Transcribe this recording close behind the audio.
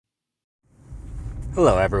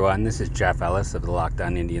Hello, everyone. This is Jeff Ellis of the Locked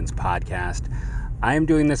On Indians podcast. I am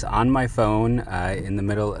doing this on my phone in the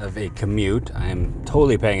middle of a commute. I am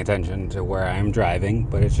totally paying attention to where I am driving,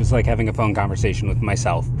 but it's just like having a phone conversation with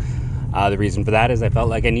myself. The reason for that is I felt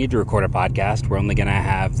like I need to record a podcast. We're only going to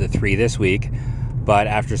have the 3 this week, but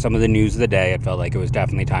after some of the news of the day, it felt like it was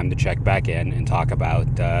definitely time to check back in and talk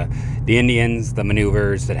about the Indians, the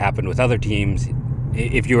maneuvers that happened with other teams.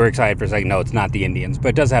 If you were excited for a second, no, it's not the Indians, but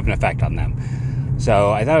it does have an effect on them.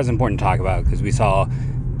 So I thought it was important to talk about because we saw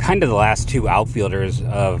kind of the last 2 outfielders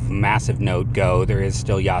of massive note go. There is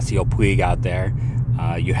still Yasiel Puig out there.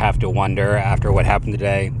 You have to wonder, after what happened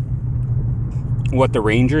today, what the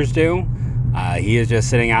Rangers do. He is just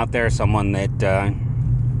sitting out there, someone that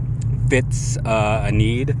fits a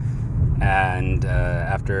need. And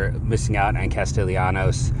after missing out on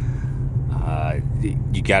Castellanos,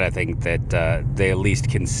 you got to think that they at least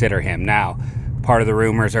consider him. Now, part of the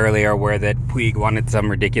rumors earlier were that Puig wanted some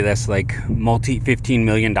ridiculous, $15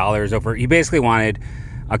 million over. He basically wanted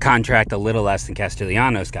a contract a little less than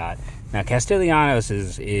Castellanos got. Now, Castellanos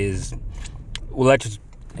is let's just,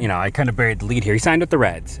 I kind of buried the lead here. He signed with the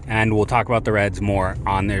Reds, and we'll talk about the Reds more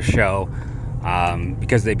on this show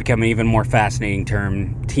because they become an even more fascinating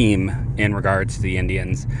team in regards to the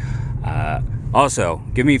Indians. Also,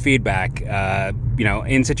 give me feedback,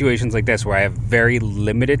 in situations like this where I have very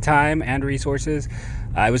limited time and resources.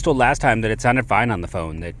 I was told last time that it sounded fine on the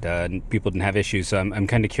phone, that people didn't have issues. So I'm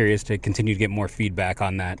kind of curious to continue to get more feedback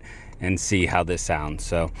on that and see how this sounds.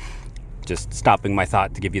 So just stopping my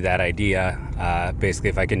thought to give you that idea. Basically,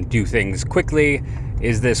 if I can do things quickly,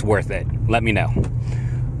 is this worth it? Let me know.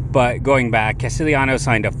 But going back, Castellanos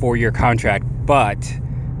signed a 4-year contract, but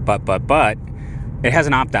it has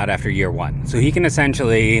an opt-out after year 1. So he can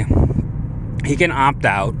opt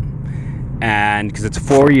out, and because it's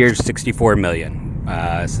 4 years, $64 million.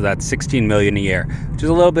 So that's $16 million a year, which is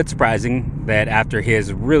a little bit surprising that after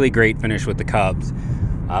his really great finish with the Cubs.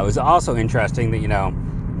 It was also interesting that,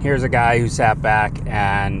 here's a guy who sat back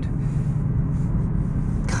and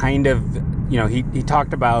kind of, he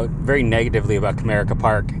talked about very negatively about Comerica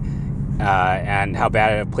Park and how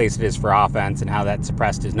bad a place it is for offense and how that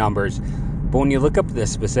suppressed his numbers. But when you look up the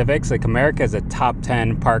specifics, Comerica is a top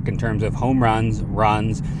 10 park in terms of home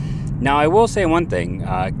runs. Now, I will say one thing.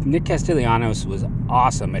 Nick Castellanos was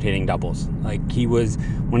awesome at hitting doubles. He was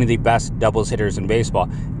one of the best doubles hitters in baseball.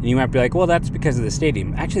 And you might be like, well, that's because of the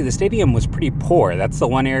stadium. Actually, the stadium was pretty poor. That's the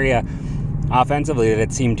one area offensively that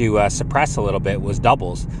it seemed to suppress a little bit was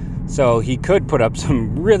doubles. So he could put up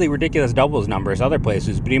some really ridiculous doubles numbers other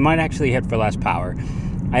places, but he might actually hit for less power.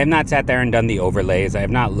 I have not sat there and done the overlays. I have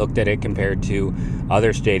not looked at it compared to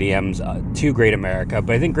other stadiums to Great America.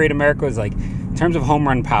 But I think Great America was in terms of home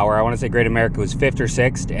run power, I want to say Great America was 5th or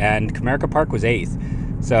 6th, and Comerica Park was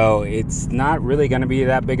 8th. So it's not really going to be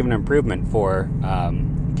that big of an improvement for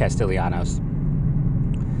Castellanos.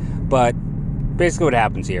 But basically what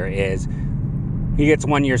happens here is he gets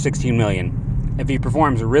 1 year, $16 million. If he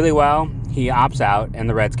performs really well, he opts out, and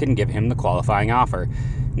the Reds can give him the qualifying offer.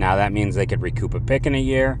 Now, that means they could recoup a pick in a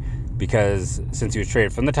year because since he was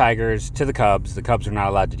traded from the Tigers to the Cubs are not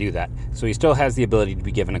allowed to do that. So he still has the ability to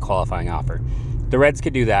be given a qualifying offer. The Reds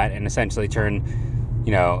could do that and essentially turn,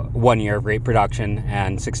 1 year of great production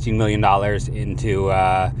and $16 million into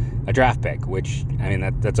a draft pick, which,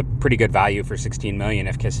 that's a pretty good value for $16 million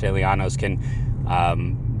if Castellanos can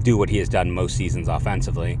do what he has done most seasons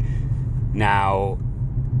offensively. Now,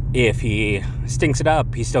 if he stinks it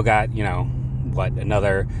up, he's still got,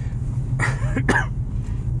 another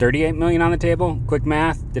 $38 million on the table? Quick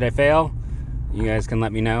math. Did I fail? You guys can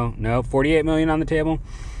let me know. No, $48 million on the table?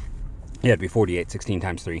 Yeah, it'd be 48, 16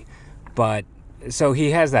 times 3. But, so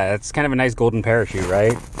he has that. That's kind of a nice golden parachute,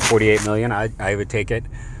 right? $48 million, I would take it.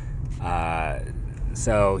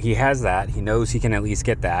 So he has that. He knows he can at least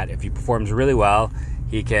get that. If he performs really well,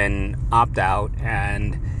 he can opt out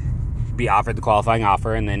and be offered the qualifying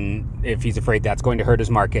offer, and then if he's afraid that's going to hurt his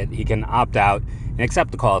market, he can opt out and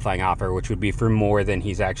accept the qualifying offer, which would be for more than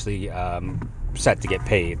he's actually set to get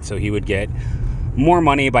paid. So he would get more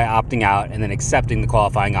money by opting out and then accepting the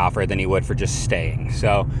qualifying offer than he would for just staying.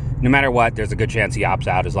 So no matter what, there's a good chance he opts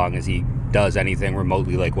out as long as he does anything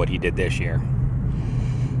remotely like what he did this year.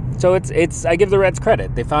 So it's I give the Reds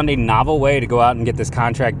credit. They found a novel way to go out and get this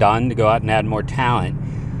contract done, to go out and add more talent.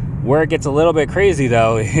 Where it gets a little bit crazy,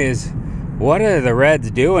 though, is what are the Reds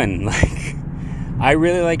doing? I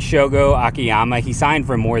really like Shogo Akiyama. He signed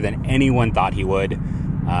for more than anyone thought he would.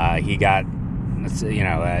 He got,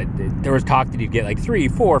 there was talk that he'd get 3,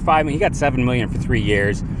 4, 5. He got $7 million for 3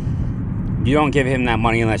 years. You don't give him that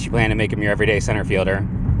money unless you plan to make him your everyday center fielder.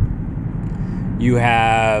 You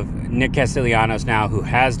have Nick Castellanos now, who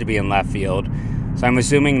has to be in left field. So I'm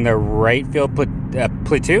assuming the right field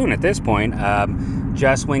platoon at this point.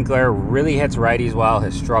 Jess Winkler really hits righties well,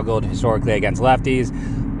 has struggled historically against lefties.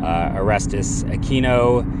 Orestes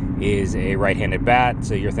Aquino is a right-handed bat,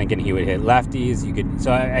 so you're thinking he would hit lefties.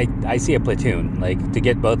 So I see a platoon. Like, to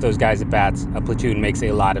get both those guys at bats, a platoon makes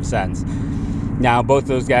a lot of sense. Now, both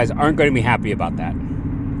those guys aren't going to be happy about that.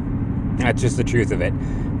 That's just the truth of it.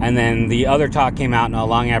 And then the other talk came out not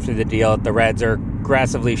long after the deal. The Reds are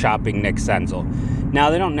aggressively shopping Nick Senzel. Now,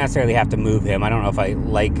 they don't necessarily have to move him. I don't know if I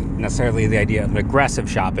like necessarily the idea of aggressive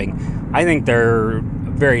shopping. I think they're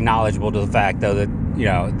very knowledgeable to the fact, though, that, you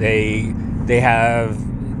know, they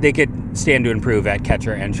could stand to improve at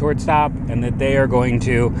catcher and shortstop, and that they are going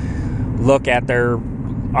to look at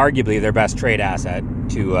arguably their best trade asset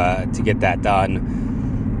to get that done.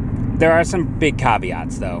 There are some big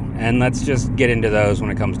caveats, though, and let's just get into those when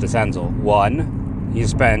it comes to Senzel. One, he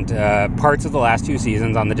spent parts of the last 2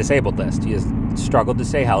 seasons on the disabled list. He has struggled to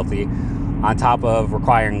stay healthy. On top of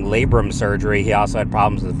requiring labrum surgery, he also had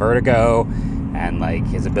problems with vertigo and like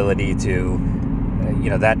his ability to,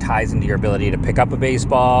 that ties into your ability to pick up a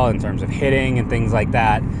baseball in terms of hitting and things like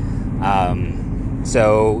that.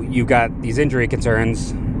 So you've got these injury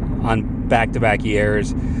concerns on back-to-back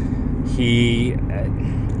years.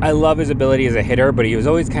 I love his ability as a hitter, but he was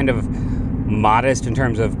always kind of modest in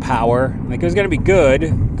terms of power. Like, it was going to be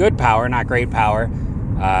good power, not great power.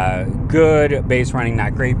 Good base running,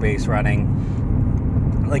 not great base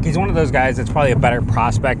running. Like, he's one of those guys that's probably a better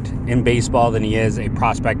prospect in baseball than he is a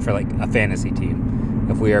prospect for, like, a fantasy team,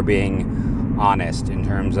 if we are being honest in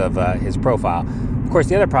terms of his profile. Of course,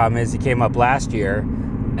 the other problem is he came up last year,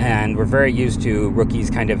 and we're very used to rookies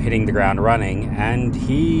kind of hitting the ground running, and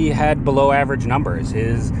he had below-average numbers.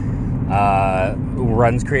 His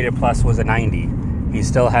runs created plus was a 90. He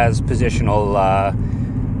still has positional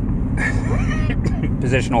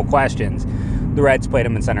questions. The Reds played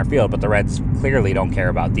him in center field, but the Reds clearly don't care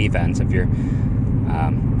about defense. If you're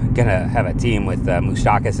going to have a team with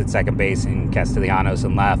Moustakas at second base and Castellanos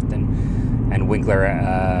in left and Winkler,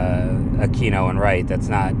 Aquino in right, that's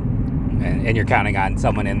not... And you're counting on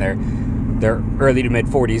someone in their early to mid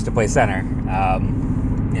 40s to play center.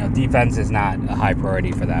 Defense is not a high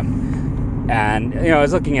priority for them. And I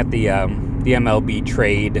was looking at the MLB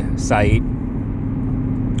trade site,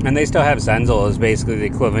 and they still have Senzel as basically the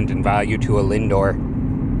equivalent in value to a Lindor.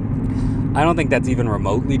 I don't think that's even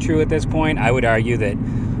remotely true at this point. I would argue that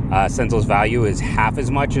Senzel's value is half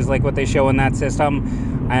as much as like what they show in that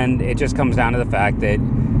system, and it just comes down to the fact that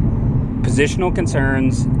positional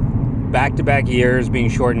concerns, back-to-back years being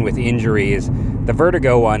shortened with injuries. The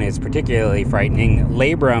vertigo one is particularly frightening.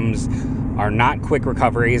 Labrums are not quick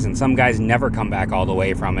recoveries, and some guys never come back all the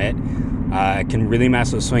way from it. It can really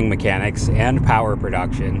mess with swing mechanics and power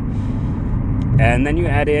production. And then you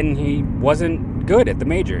add in, he wasn't good at the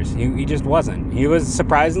majors. He just wasn't. He was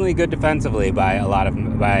surprisingly good defensively by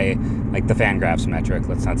like the Fangraphs metric.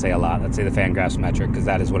 Let's not say a lot. Let's say the Fangraphs metric, because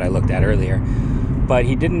that is what I looked at earlier. But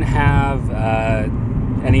he didn't have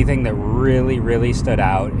anything that really, really stood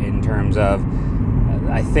out in terms of,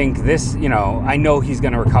 I think this, I know he's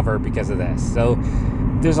going to recover because of this. So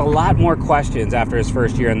there's a lot more questions after his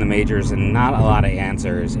first year in the majors and not a lot of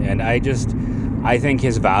answers. And I think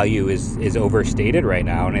his value is overstated right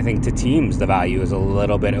now. And I think to teams, the value is a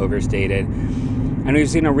little bit overstated. And we've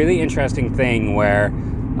seen a really interesting thing where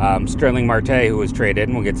Sterling Marte, who was traded,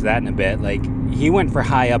 and we'll get to that in a bit, like, he went for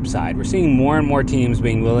high upside. We're seeing more and more teams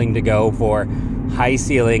being willing to go for high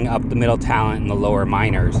ceiling, up the middle talent in the lower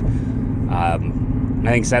minors. I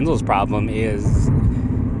think Senzel's problem is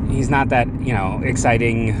he's not that,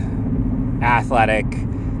 exciting, athletic,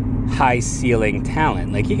 high ceiling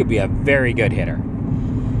talent. Like, he could be a very good hitter,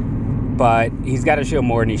 but he's got to show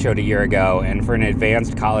more than he showed a year ago. And for an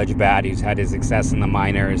advanced college bat who's had his success in the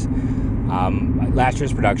minors, last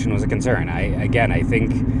year's production was a concern.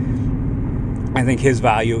 I think his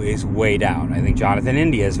value is way down. I think Jonathan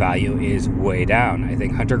India's value is way down. I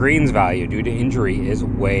think Hunter Green's value due to injury is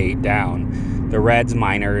way down. The Reds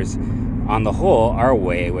minors on the whole are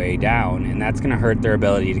way, way down, and that's going to hurt their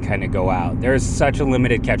ability to kind of go out. There's such a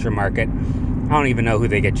limited catcher market. I don't even know who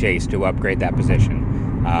they get chased to upgrade that position.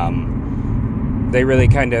 They really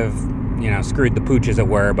kind of, screwed the pooch, as it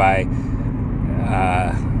were, by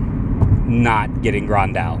not getting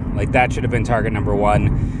Grandal. Like, that should have been target number one.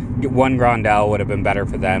 One Grandal would have been better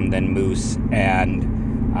for them than Moose and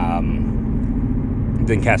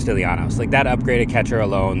than Castellanos. Like, that upgraded catcher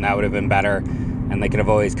alone, that would have been better. And they could have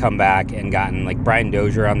always come back and gotten, like, Brian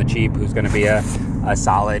Dozier on the cheap, who's going to be a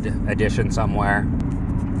solid addition somewhere.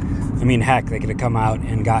 I mean, heck, they could have come out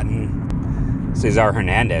and gotten Cesar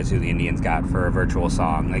Hernandez, who the Indians got for a virtual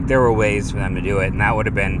song. Like, there were ways for them to do it, and that would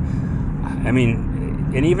have been, I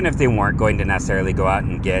mean, and even if they weren't going to necessarily go out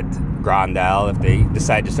and get Grandal, if they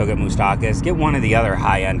decide to still get Moustakas, get one of the other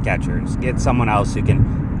high-end catchers. Get someone else who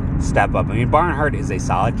can step up. I mean, Barnhart is a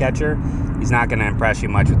solid catcher. He's not going to impress you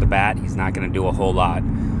much with the bat. He's not going to do a whole lot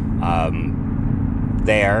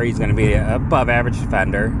there. He's going to be an above-average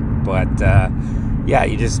defender. But, yeah,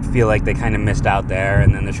 you just feel like they kind of missed out there.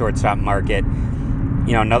 And then the shortstop market,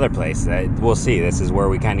 another place that we'll see. This is where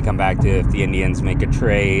we kind of come back to, if the Indians make a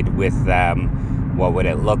trade with them, what would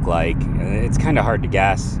it look like? It's kind of hard to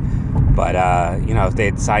guess. But, if they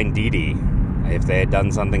had signed Didi, if they had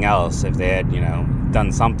done something else, if they had,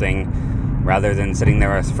 done something rather than sitting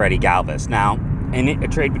there with Freddie Galvis. Now, a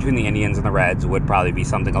trade between the Indians and the Reds would probably be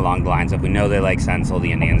something along the lines of, we know they like Senzel,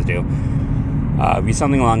 the Indians do. Be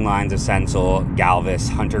something along the lines of Senzel, Galvis,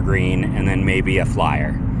 Hunter Green, and then maybe a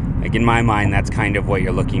flyer. Like, in my mind, that's kind of what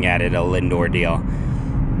you're looking at a Lindor deal.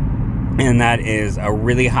 And that is a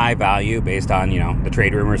really high value based on, the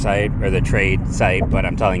trade rumor site or the trade site. But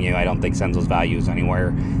I'm telling you, I don't think Senzel's value is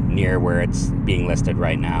anywhere near where it's being listed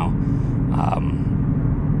right now.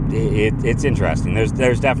 It's interesting.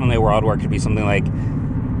 There's definitely a world where it could be something like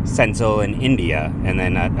Senzel in India and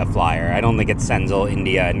then a flyer. I don't think it's Senzel,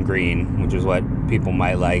 India, and Green, which is what people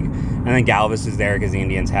might like. And then Galvis is there because the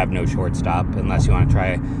Indians have no shortstop, unless you want to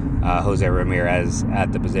try Jose Ramirez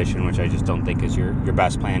at the position, which I just don't think is your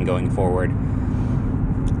best plan going forward.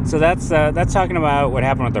 So that's talking about what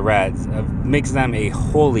happened with the Reds. Makes them a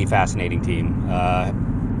wholly fascinating team.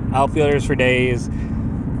 Outfielders for days,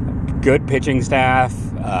 good pitching staff,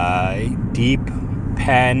 deep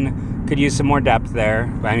pen. Could use some more depth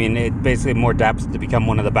there. I mean, it basically more depth to become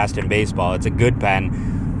one of the best in baseball. It's a good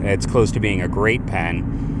pen. It's close to being a great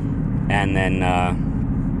pen. And then,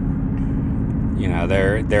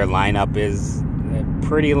 their lineup is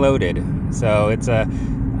pretty loaded. So it's a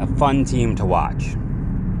fun team to watch.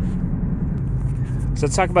 So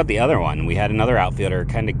let's talk about the other one. We had another outfielder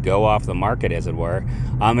kind of go off the market, as it were.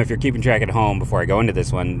 If you're keeping track at home, before I go into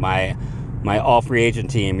this one, my all free agent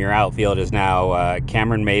team, your outfield is now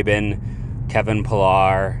Cameron Maybin, Kevin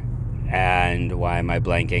Pillar, and why am I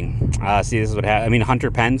blanking? This is what happened. I mean, Hunter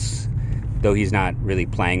Pence, though he's not really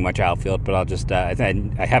playing much outfield, but I'll just I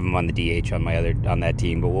have him on the DH on that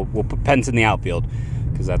team, but we'll put Pence in the outfield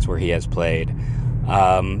because that's where he has played.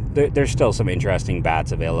 There's still some interesting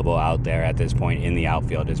bats available out there at this point in the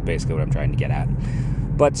outfield is basically what I'm trying to get at.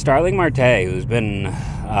 But Starling Marte, who's been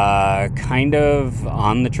kind of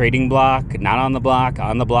on the trading block, not on the block,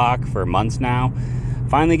 on the block for months now,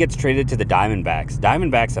 finally gets traded to the Diamondbacks.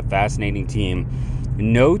 Diamondbacks, a fascinating team.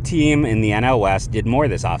 No team in the NL West did more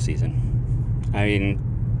this offseason. I mean,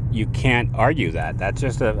 you can't argue that. That's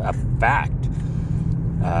just a fact.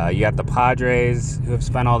 You got the Padres, who have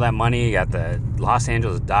spent all that money. You got the Los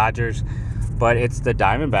Angeles Dodgers. But it's the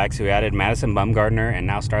Diamondbacks who added Madison Bumgarner and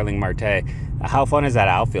now Starling Marte. How fun is that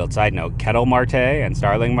outfield? Side note, Kettle Marte and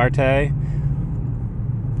Starling Marte.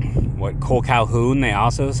 Cole Calhoun they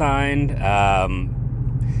also signed.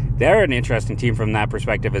 They're an interesting team from that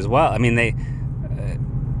perspective as well. I mean,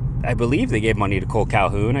 I believe they gave money to Cole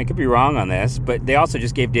Calhoun. I could be wrong on this, but they also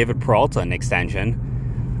just gave David Peralta an extension.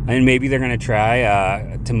 And maybe they're going to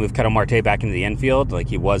try to move Kettle Marte back into the infield, like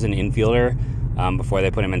he was an infielder before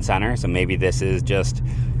they put him in center. So maybe this is just,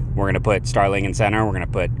 we're going to put Starling in center, we're going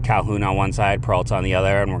to put Calhoun on one side, Peralta on the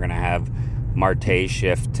other, and we're going to have Marte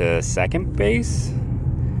shift to second base.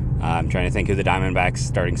 I'm trying to think who the Diamondbacks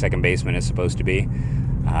starting second baseman is supposed to be.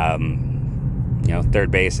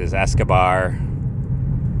 Third base is Escobar.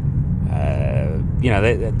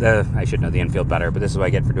 I should know the infield better, but this is what I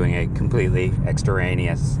get for doing a completely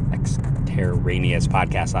extraneous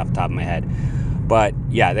podcast off the top of my head. But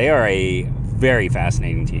yeah, they are a very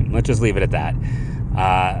fascinating team. Let's just leave it at that.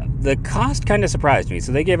 The cost kind of surprised me.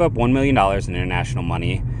 So they gave up $1 million in international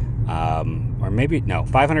money, or maybe, no,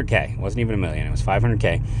 $500K. It wasn't even $1 million. It was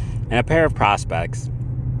 $500K. And a pair of prospects.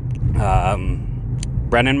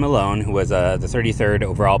 Brennan Malone, who was the 33rd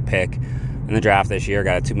overall pick in the draft this year,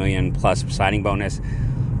 got a $2 million plus signing bonus.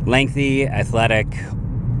 Lengthy, athletic,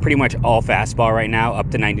 pretty much all fastball right now, up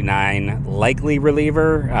to 99. Likely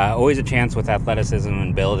reliever. Always a chance with athleticism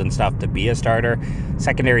and build and stuff to be a starter.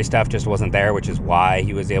 Secondary stuff just wasn't there, which is why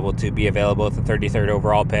he was able to be available at the 33rd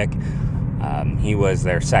overall pick. He was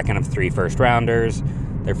their second of 3 first-rounders.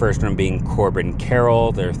 Their first one being Corbin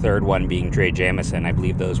Carroll. Their third one being Dre Jamison. I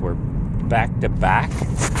believe those were back-to-back.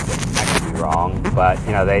 I could be wrong, but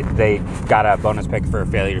they got a bonus pick for a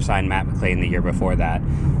failure to sign Matt McClain the year before that,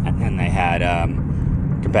 and they had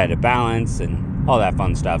competitive balance and all that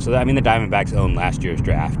fun stuff. So, I mean, the Diamondbacks owned last year's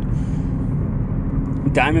draft.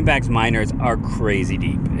 Diamondbacks minors are crazy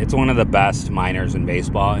deep. It's one of the best minors in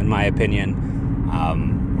baseball, in my opinion.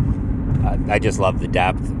 I just love the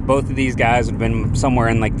depth. Both of these guys have been somewhere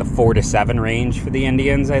in like the 4 to 7 range for the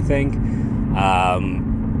Indians, I think.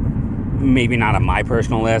 Maybe not on my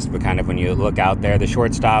personal list, but kind of when you look out there. The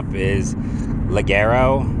shortstop is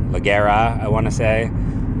Leguera, I want to say.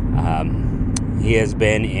 He has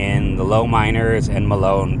been in the low minors, and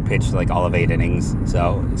Malone pitched like all of 8 innings.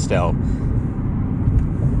 So still,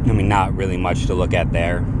 not really much to look at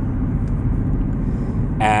there.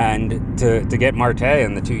 And to get Marte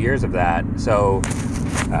in the 2 years of that, so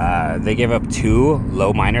they gave up 2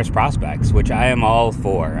 low minors prospects, which I am all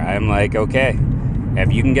for. I'm like, okay,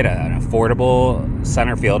 if you can get an affordable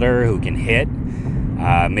center fielder who can hit,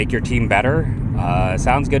 make your team better,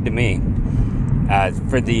 sounds good to me.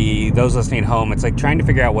 For those listening at home, it's like trying to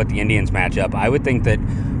figure out what the Indians match up. I would think that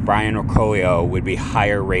Brian Rocollo would be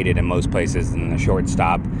higher rated in most places than the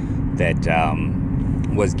shortstop that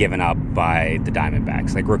was given up by the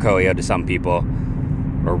Diamondbacks. Like Rocollo to some people,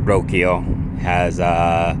 or Rocchio,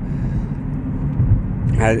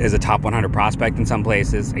 is a top 100 prospect in some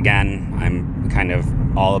places. Again, I'm kind of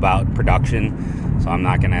all about production, so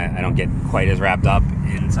I don't get quite as wrapped up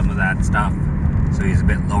in some of that stuff. So he's a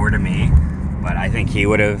bit lower to me, but I think he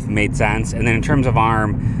would have made sense. And then in terms of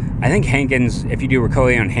arm, I think Hankins, if you do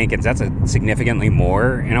Rocollo and Hankins, that's a significantly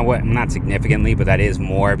more, in a way, not significantly, but that is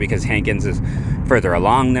more because Hankins is further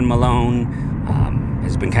along than Malone,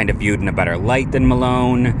 has been kind of viewed in a better light than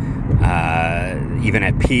Malone. Even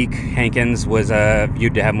at peak, Hankins was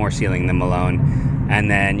viewed to have more ceiling than Malone.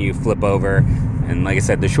 And then you flip over, and like I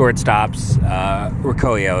said, the shortstops,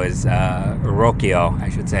 Rocchio, I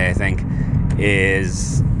should say, I think,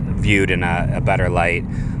 is viewed in a better light.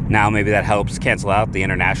 Now maybe that helps cancel out the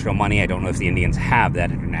international money. I don't know if the Indians have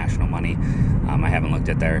that international money. I haven't looked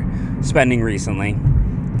at their spending recently.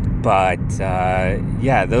 But,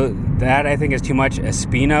 that I think is too much.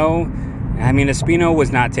 Espino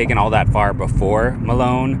was not taken all that far before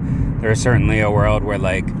Malone. There's certainly a world where,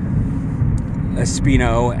 like,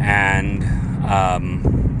 Espino and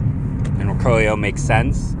Rocollo make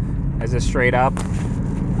sense as a straight up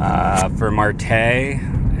for Marte.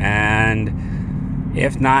 And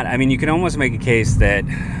if not, you can almost make a case that,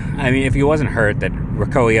 if he wasn't hurt, that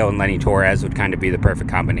Rocollo and Lenny Torres would kind of be the perfect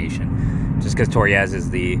combination. Just because Torres is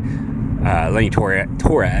Lenny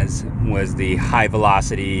Torres was the high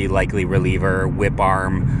velocity, likely reliever, whip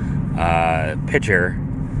arm pitcher.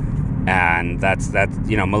 And that's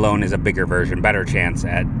Malone is a bigger version, better chance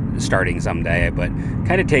at starting someday, but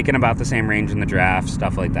kind of taken about the same range in the draft,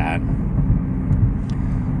 stuff like that.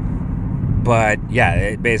 But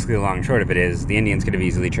yeah, basically the long and short of it is the Indians could have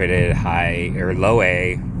easily traded high or low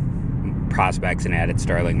A prospects and added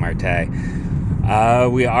Starling Marte.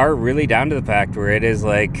 We are really down to the fact where it is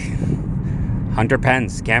like Hunter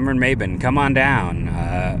Pence, Cameron Maybin, come on down.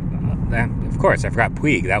 Of course, I forgot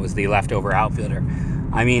Puig. That was the leftover outfielder.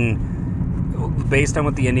 Based on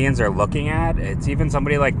what the Indians are looking at, it's even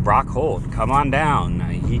somebody like Brock Holt. Come on down.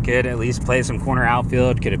 He could at least play some corner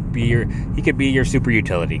outfield. He could be your super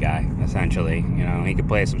utility guy, essentially. He could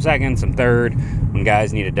play some second, some third. When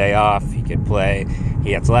guys need a day off, he could play.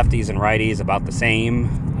 He hits lefties and righties about the same,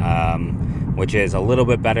 which is a little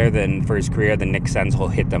bit better than for his career than Nick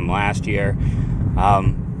Senzel hit them last year. Now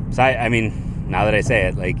that I say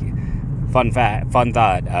it, like, fun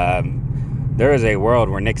thought. There is a world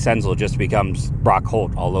where Nick Senzel just becomes Brock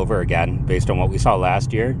Holt all over again, based on what we saw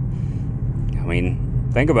last year.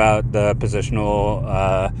 Think about the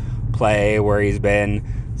positional play where he's been.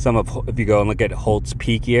 If you go and look at Holt's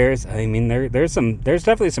peak years, there's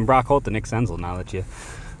definitely some Brock Holt to Nick Senzel now that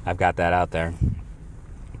I've got that out there.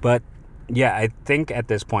 But yeah, I think at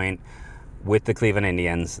this point with the Cleveland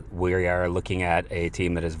Indians, we are looking at a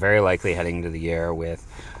team that is very likely heading into the year with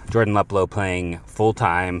Jordan Luplow playing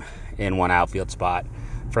full-time in one outfield spot,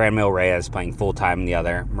 Franmil Reyes playing full-time in the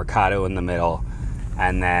other, Mercado in the middle,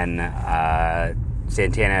 and then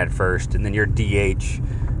Santana at first, and then your DH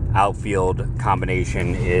outfield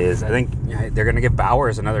combination is, I think they're going to give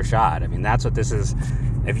Bowers another shot. That's what this is.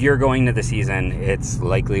 If you're going to the season, it's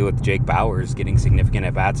likely with Jake Bowers getting significant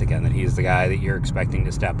at-bats again, that he's the guy that you're expecting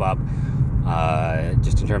to step up,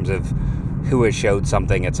 just in terms of who has showed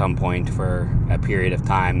something at some point for a period of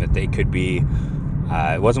time that they could be.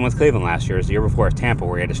 It wasn't with Cleveland last year. It was the year before with Tampa,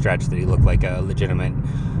 where he had a stretch that he looked like a legitimate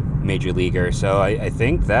major leaguer. So I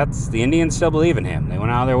think the Indians still believe in him. They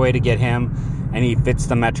went out of their way to get him, and he fits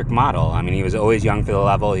the metric model. He was always young for the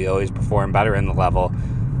level. He always performed better in the level.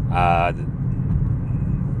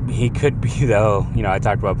 He could be, though, I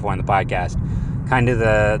talked about before on the podcast, kind of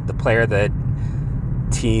the player that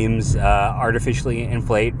teams artificially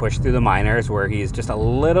inflate, push through the minors, where he's just a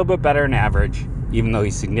little bit better than average, even though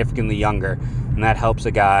he's significantly younger. And that helps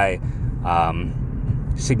a guy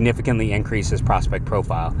significantly increase his prospect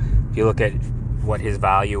profile. If you look at what his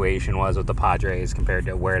valuation was with the Padres compared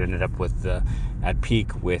to where it ended up with at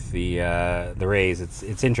peak with the Rays,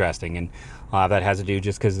 it's interesting, and that has to do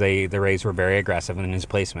just because the Rays were very aggressive in his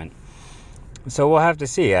placement. So we'll have to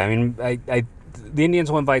see. I mean, the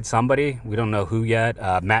Indians will invite somebody. We don't know who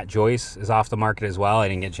yet. Matt Joyce is off the market as well. I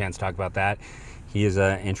didn't get a chance to talk about that. He is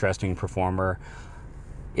an interesting performer.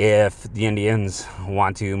 If the Indians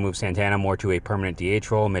want to move Santana more to a permanent DH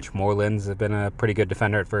role, Mitch Moreland's has been a pretty good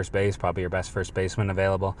defender at first base, probably your best first baseman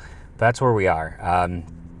available. That's where we are. In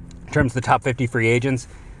terms of the top 50 free agents,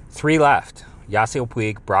 3 left. Yasiel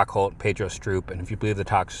Puig, Brock Holt, Pedro Strop, and if you believe the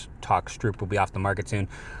talk Strop will be off the market soon.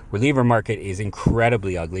 Reliever market is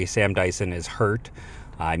incredibly ugly. Sam Dyson is hurt.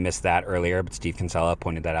 I missed that earlier, but Steve Kinsella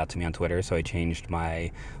pointed that out to me on Twitter, so I changed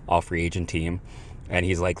my all-free agent team, and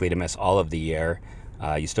he's likely to miss all of the year.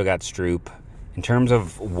 You still got Strop. In terms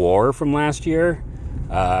of WAR from last year,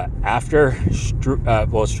 after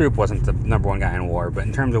Strop wasn't the number one guy in WAR, but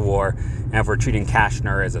in terms of WAR, and if we're treating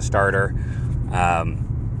Cashner as a starter,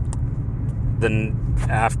 then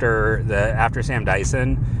after Sam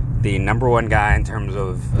Dyson, the number one guy in terms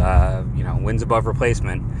of wins above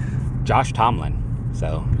replacement, Josh Tomlin.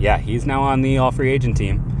 So yeah, he's now on the all free agent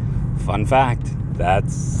team. Fun fact,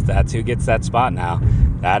 that's who gets that spot now.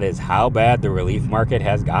 That is how bad the relief market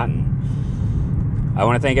has gotten. I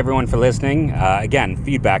want to thank everyone for listening. Again,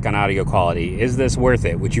 feedback on audio quality. Is this worth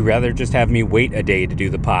it? Would you rather just have me wait a day to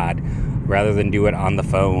do the pod rather than do it on the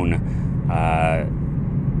phone?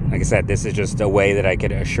 Like I said, this is just a way that I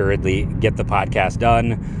could assuredly get the podcast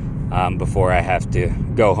done before I have to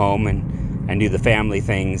go home and do the family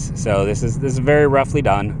things. So this is very roughly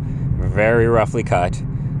done, very roughly cut.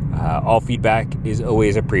 All feedback is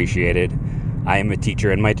always appreciated. I am a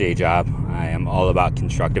teacher in my day job. I am all about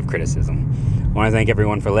constructive criticism. I want to thank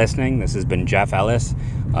everyone for listening. This has been Jeff Ellis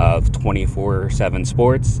of 24/7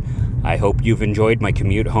 Sports. I hope you've enjoyed my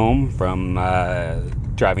commute home from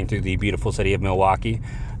driving through the beautiful city of Milwaukee.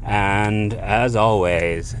 And as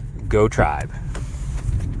always, go Tribe.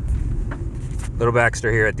 Little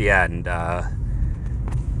Baxter here at the end.